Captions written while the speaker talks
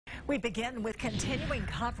We begin with continuing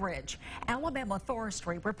coverage. Alabama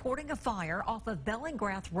Forestry reporting a fire off of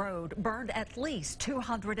Bellingrath Road burned at least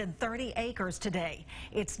 230 acres today.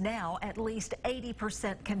 It's now at least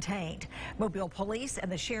 80% contained. Mobile police and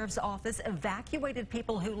the sheriff's office evacuated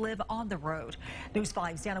people who live on the road. News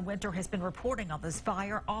 5's Dana Winter has been reporting on this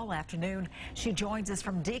fire all afternoon. She joins us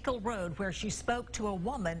from Deacle Road, where she spoke to a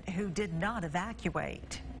woman who did not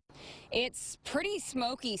evacuate. It's pretty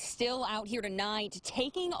smoky still out here tonight.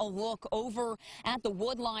 Taking a look over at the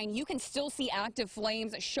wood line, you can still see active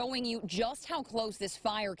flames, showing you just how close this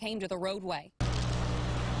fire came to the roadway.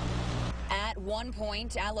 At one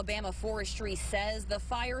point, Alabama Forestry says the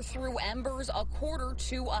fire threw embers a quarter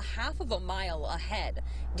to a half of a mile ahead.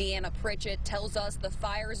 Deanna Pritchett tells us the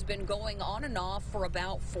fire's been going on and off for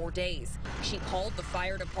about 4 days. She called the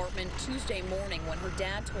fire department Tuesday morning when her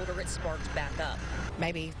dad told her it sparked back up.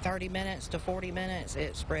 Maybe 30 minutes to 40 minutes,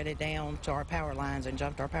 it spread it down to our power lines and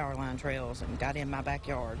jumped our power line trails and got in my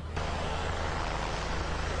backyard.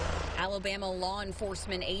 Alabama law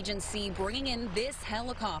enforcement agency bringing in this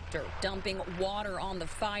helicopter, dumping water on the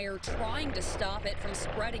fire, trying to stop it from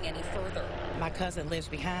spreading any further. My cousin lives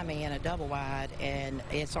behind me in a double wide, and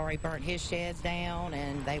it's already burnt his sheds down,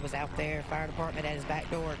 and they was out there, fire department at his back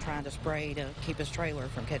door, trying to spray to keep his trailer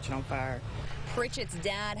from catching on fire. Pritchett's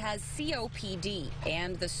dad has COPD,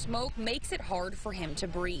 and the smoke makes it hard for him to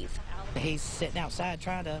breathe. He's sitting outside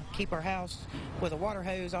trying to keep our house with a water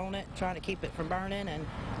hose on it, trying to keep it from burning and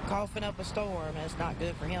coughing up a storm, and it's not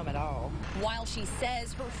good for him at all. While she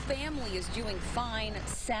says her family is doing fine,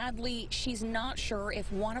 sadly, she's not sure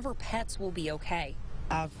if one of her pets will be okay.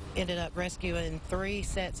 I've ended up rescuing 3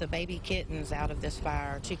 sets of baby kittens out of this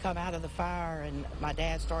fire. She come out of the fire, and my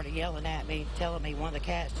dad started yelling at me, telling me one of the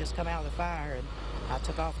cats just come out of the fire, and I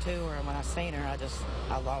took off to her, and when I seen her,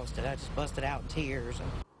 I lost it. I just busted out in tears.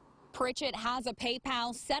 Pritchett has a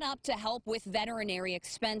PayPal set up to help with veterinary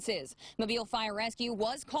expenses. Mobile Fire Rescue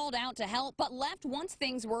was called out to help, but left once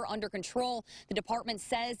things were under control. The department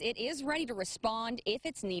says it is ready to respond if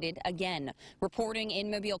it's needed again. Reporting in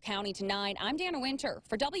Mobile County tonight, I'm Dana Winter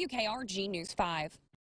for WKRG News 5.